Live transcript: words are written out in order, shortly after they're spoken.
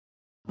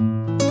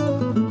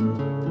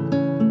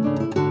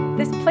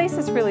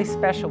really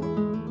special.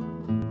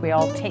 We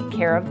all take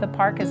care of the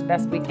park as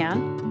best we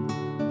can.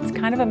 It's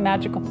kind of a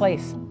magical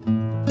place.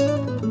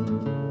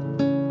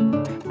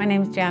 My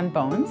name's Jan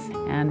Bones,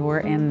 and we're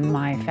in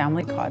my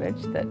family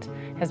cottage that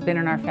has been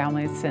in our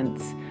family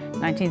since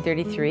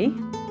 1933.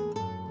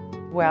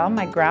 Well,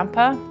 my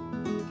grandpa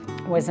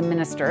was a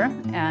minister,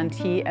 and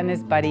he and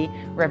his buddy,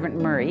 Reverend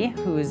Murray,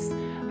 who's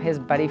his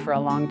buddy for a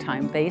long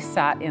time, they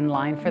sat in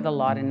line for the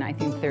lot in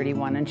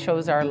 1931 and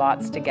chose our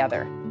lots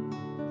together.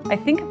 I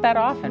think of that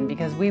often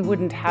because we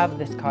wouldn't have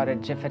this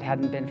cottage if it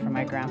hadn't been for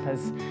my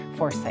grandpa's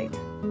foresight.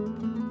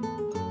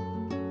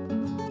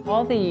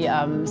 All the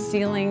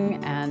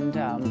ceiling and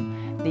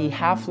the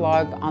half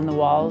log on the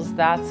walls,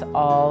 that's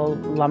all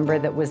lumber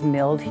that was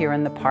milled here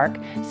in the park.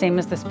 Same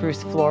as the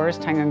spruce floors,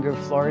 tongue and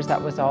groove floors,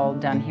 that was all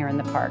done here in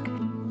the park.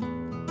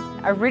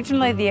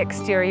 Originally the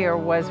exterior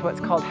was what's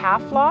called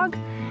half log,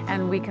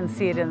 and we can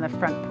see it in the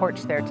front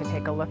porch there to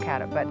take a look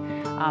at it. But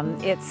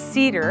it's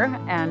cedar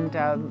and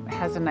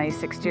has a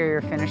nice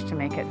exterior finish to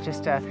make it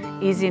just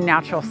an easy,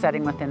 natural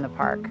setting within the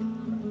park.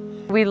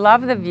 We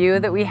love the view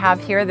that we have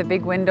here, the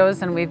big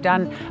windows, and we've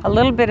done a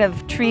little bit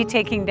of tree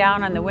taking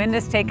down, and the wind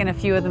has taken a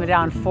few of them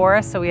down for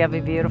us, so we have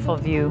a beautiful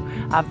view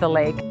of the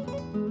lake.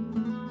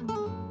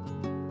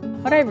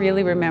 What I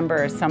really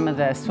remember are some of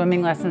the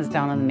swimming lessons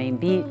down on the main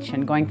beach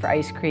and going for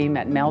ice cream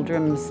at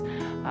Meldrum's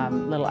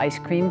little ice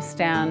cream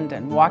stand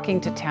and walking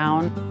to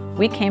town.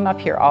 We came up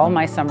here all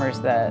my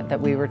summers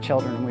that we were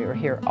children, and we were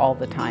here all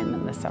the time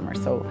in the summer,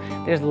 so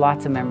there's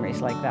lots of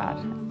memories like that.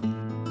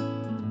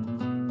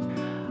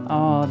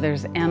 Oh,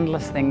 there's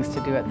endless things to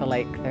do at the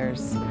lake.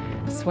 There's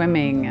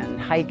swimming and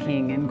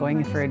hiking and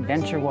going for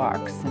adventure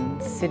walks and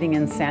sitting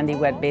in sandy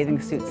wet bathing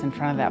suits in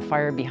front of that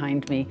fire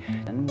behind me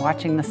and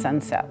watching the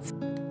sunsets.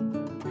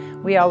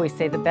 We always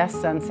say the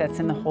best sunsets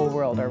in the whole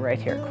world are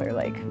right here at Clear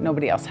Lake.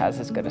 Nobody else has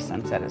as good a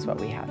sunset as what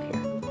we have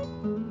here.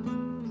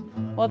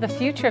 Well, the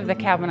future of the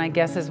cabin, I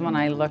guess, is when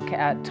I look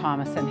at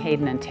Thomas and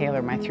Hayden and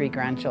Taylor, my 3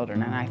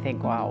 grandchildren, and I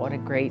think, wow, what a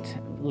great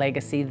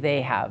legacy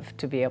they have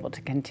to be able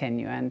to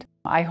continue. And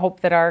I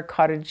hope that our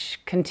cottage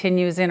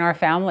continues in our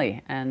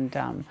family, and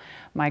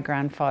my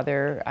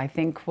grandfather, I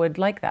think, would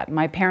like that.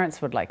 My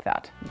parents would like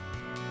that.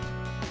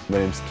 My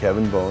name's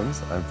Kevin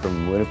Bones. I'm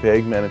from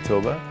Winnipeg,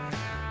 Manitoba,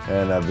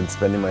 and I've been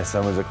spending my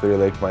summers at Clear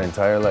Lake my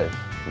entire life.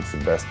 It's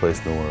the best place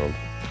in the world.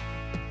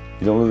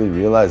 You don't really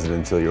realize it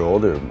until you're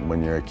older.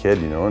 When you're a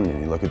kid, you know, and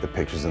you look at the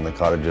pictures in the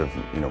cottage of,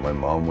 you know, my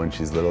mom when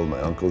she's little,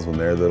 my uncles when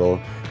they're little,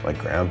 my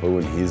grandpa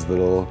when he's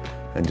little,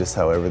 and just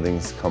how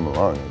everything's come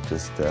along. It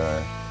just,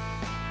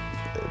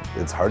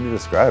 it's hard to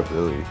describe,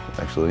 really,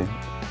 actually.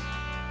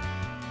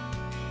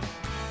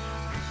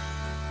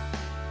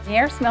 The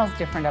air smells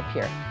different up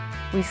here.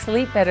 We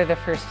sleep better the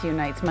first few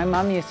nights. My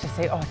mom used to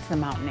say, oh, it's the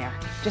mountain air.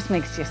 It just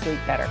makes you sleep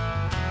better.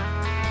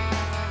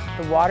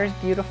 The water's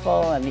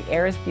beautiful and the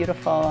air is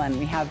beautiful, and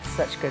we have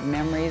such good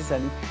memories,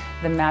 and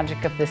the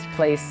magic of this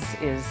place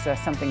is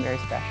something very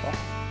special.